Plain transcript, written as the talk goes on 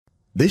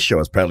This show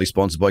is proudly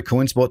sponsored by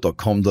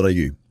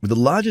coinspot.com.au, with the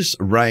largest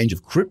range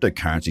of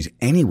cryptocurrencies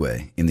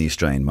anywhere in the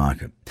Australian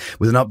market.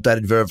 With an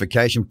updated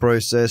verification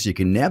process, you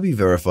can now be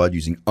verified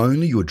using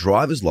only your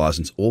driver's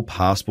license or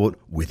passport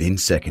within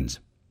seconds.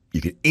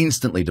 You can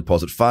instantly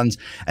deposit funds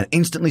and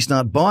instantly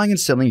start buying and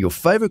selling your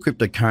favorite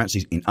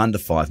cryptocurrencies in under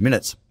 5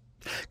 minutes.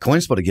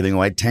 CoinSpot are giving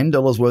away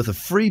 $10 worth of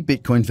free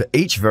Bitcoin for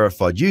each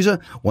verified user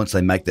once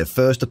they make their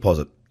first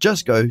deposit.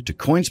 Just go to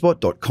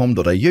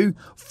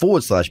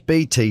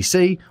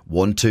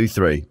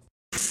coinspot.com.au/BTC123.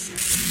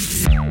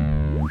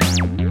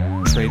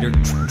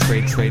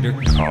 Trader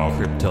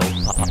Crypto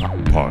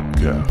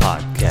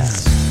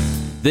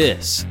Podcast.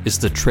 This is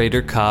the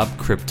Trader Cobb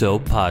Crypto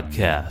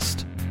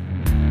Podcast.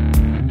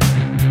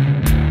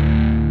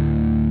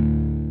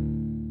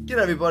 G'day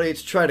everybody,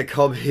 it's Trader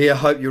Cobb here.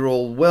 Hope you're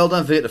all well.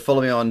 Don't forget to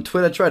follow me on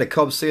Twitter, Trader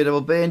Cobb,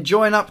 COBB, and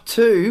join up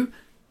to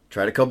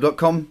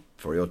tradercobb.com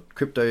for your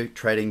crypto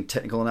trading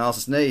technical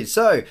analysis needs.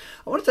 So,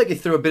 I want to take you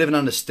through a bit of an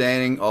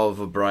understanding of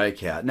a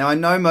breakout. Now, I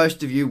know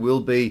most of you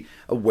will be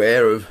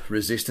aware of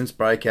resistance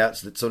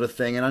breakouts, that sort of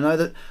thing, and I know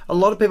that a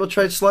lot of people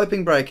trade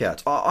sloping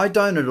breakouts. I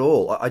don't at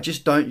all. I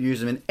just don't use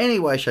them in any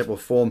way, shape, or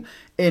form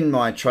in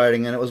my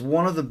trading, and it was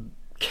one of the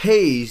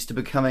keys to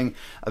becoming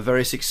a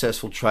very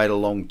successful trader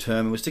long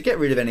term was to get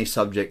rid of any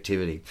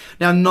subjectivity.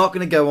 Now, I'm not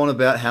going to go on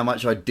about how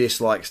much I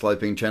dislike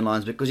sloping trend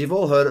lines because you've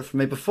all heard it from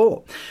me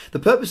before. The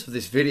purpose of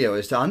this video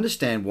is to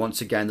understand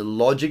once again the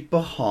logic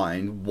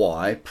behind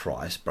why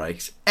price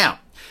breaks out.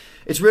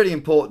 It's really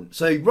important.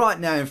 So right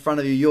now in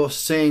front of you, you're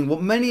seeing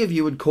what many of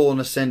you would call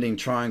an ascending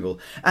triangle.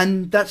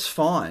 And that's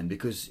fine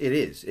because it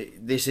is.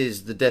 This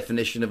is the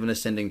definition of an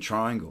ascending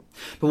triangle.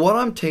 But what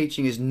I'm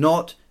teaching is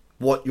not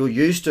what you're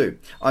used to.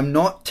 I'm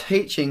not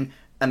teaching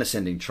an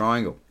ascending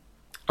triangle.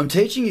 I'm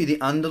teaching you the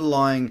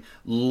underlying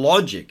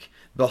logic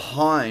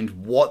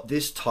behind what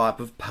this type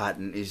of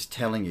pattern is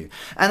telling you.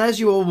 And as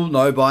you all will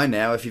know by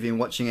now, if you've been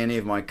watching any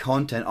of my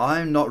content,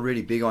 I'm not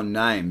really big on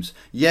names.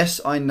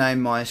 Yes, I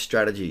name my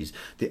strategies.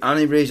 The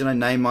only reason I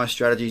name my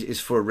strategies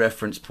is for a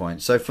reference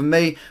point. So for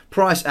me,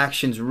 price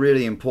action's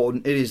really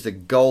important. It is the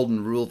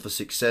golden rule for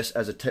success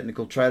as a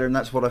technical trader, and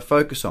that's what I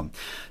focus on.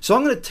 So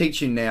I'm going to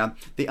teach you now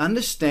the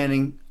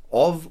understanding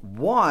of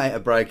why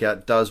a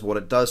breakout does what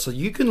it does, so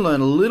you can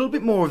learn a little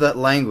bit more of that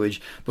language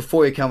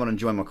before you come on and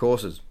join my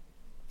courses.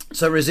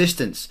 So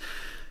resistance.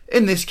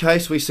 In this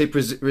case, we see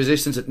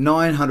resistance at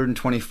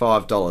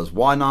 $925.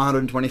 Why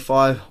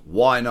 $925?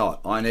 Why not?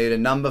 I need a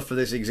number for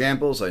this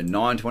example, so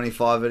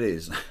 $925 it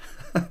is.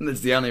 That's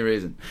the only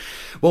reason.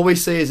 What we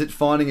see is it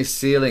finding a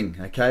ceiling.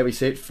 Okay, we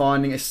see it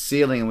finding a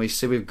ceiling, and we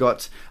see we've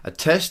got a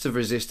test of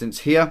resistance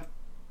here,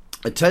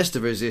 a test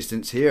of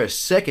resistance here, a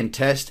second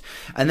test,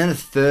 and then a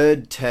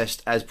third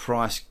test as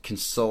price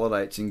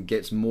consolidates and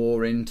gets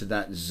more into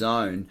that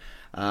zone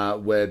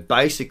where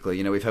basically,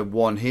 you know, we've had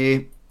one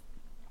here,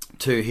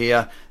 two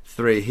here,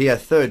 three here,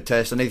 third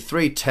test. I need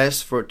 3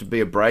 tests for it to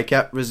be a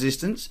breakout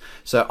resistance.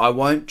 So I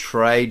won't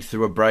trade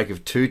through a break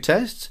of 2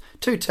 tests.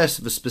 2 tests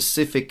of a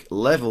specific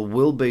level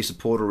will be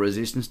support or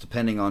resistance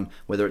depending on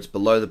whether it's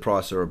below the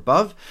price or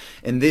above.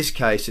 In this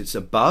case, it's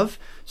above.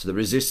 So the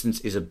resistance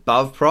is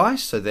above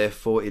price, so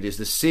therefore it is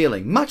the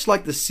ceiling. Much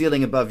like the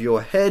ceiling above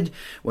your head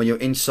when you're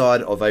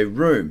inside of a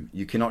room.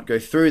 You cannot go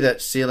through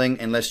that ceiling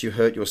unless you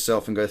hurt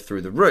yourself and go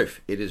through the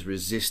roof. It is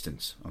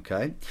resistance,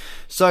 okay?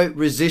 So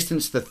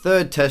resistance, the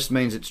third test,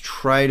 means it's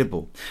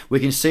tradable. We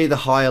can see the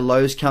higher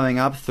lows coming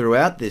up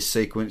throughout this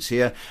sequence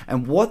here,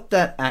 and what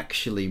that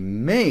actually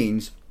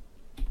means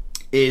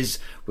is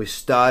we're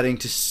starting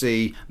to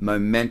see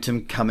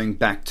momentum coming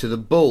back to the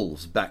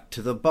bulls, back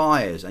to the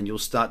buyers, and you'll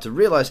start to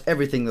realize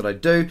everything that I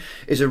do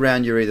is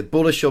around you're either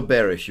bullish or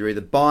bearish, you're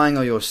either buying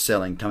or you're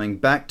selling, coming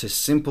back to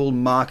simple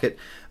market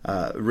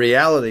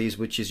realities,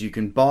 which is you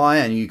can buy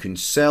and you can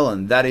sell,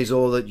 and that is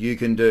all that you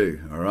can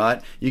do. All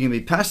right, you can be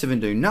passive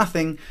and do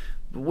nothing,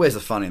 but where's the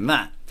fun in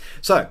that?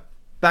 So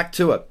back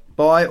to it.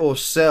 Buy or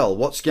sell.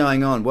 What's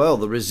going on? Well,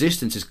 the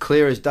resistance is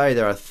clear as day.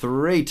 There are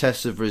 3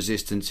 tests of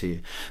resistance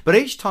here. But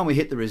each time we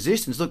hit the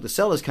resistance, look, the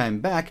sellers came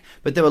back,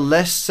 but there were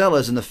less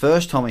sellers than the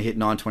first time we hit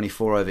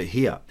 924 over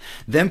here.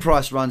 Then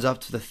price runs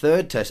up to the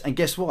third test, and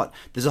guess what?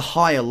 There's a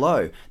higher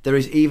low. There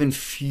is even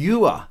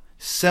fewer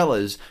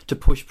sellers to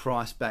push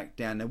price back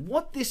down. Now,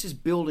 what this is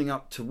building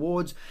up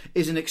towards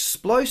is an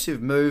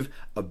explosive move,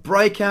 a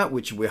breakout,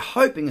 which we're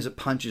hoping as it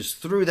punches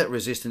through that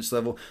resistance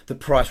level, the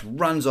price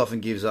runs off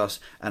and gives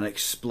us an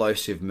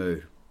explosive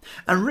move.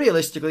 And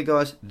realistically,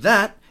 guys,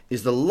 that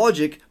is the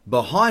logic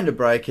behind a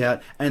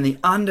breakout, and the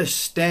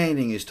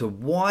understanding as to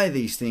why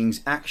these things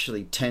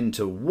actually tend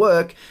to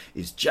work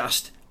is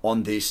just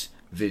on this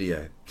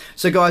video.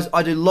 So guys,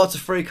 I do lots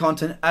of free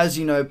content. As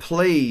you know,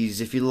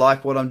 please, if you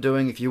like what I'm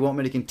doing, if you want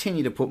me to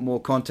continue to put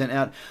more content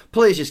out,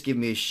 please just give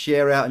me a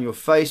share out on your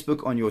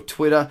Facebook, on your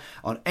Twitter,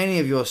 on any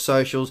of your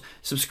socials.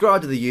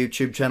 Subscribe to the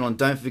YouTube channel, and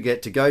don't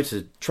forget to go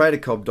to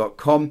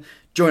tradercobb.com,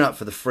 join up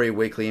for the free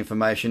weekly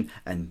information,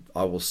 and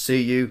I will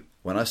see you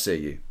when I see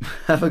you.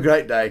 Have a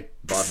great day.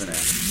 Bye for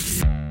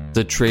now.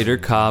 The Trader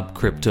Cobb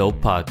Crypto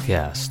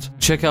Podcast.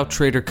 Check out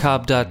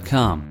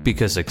tradercobb.com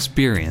because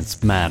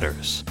experience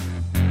matters.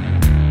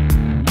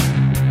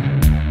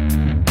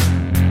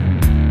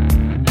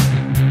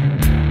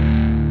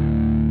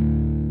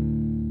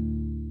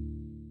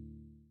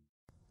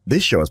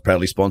 This show is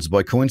proudly sponsored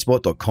by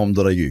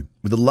coinspot.com.au,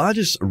 with the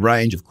largest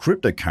range of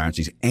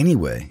cryptocurrencies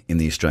anywhere in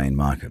the Australian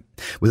market.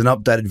 With an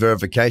updated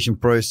verification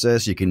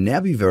process, you can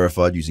now be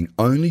verified using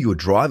only your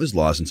driver's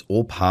license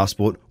or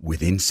passport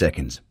within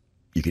seconds.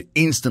 You can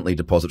instantly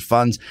deposit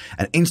funds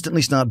and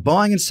instantly start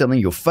buying and selling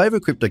your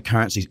favorite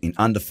cryptocurrencies in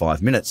under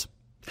 5 minutes.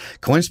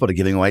 CoinSpot are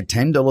giving away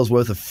 $10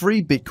 worth of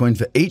free Bitcoin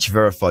for each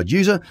verified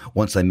user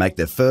once they make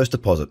their first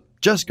deposit.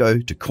 Just go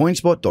to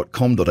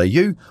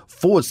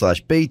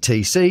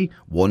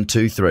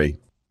coinspot.com.au/BTC123.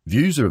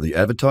 Views are of the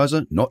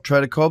advertiser, not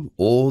Trader Cobb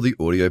or the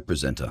audio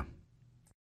presenter.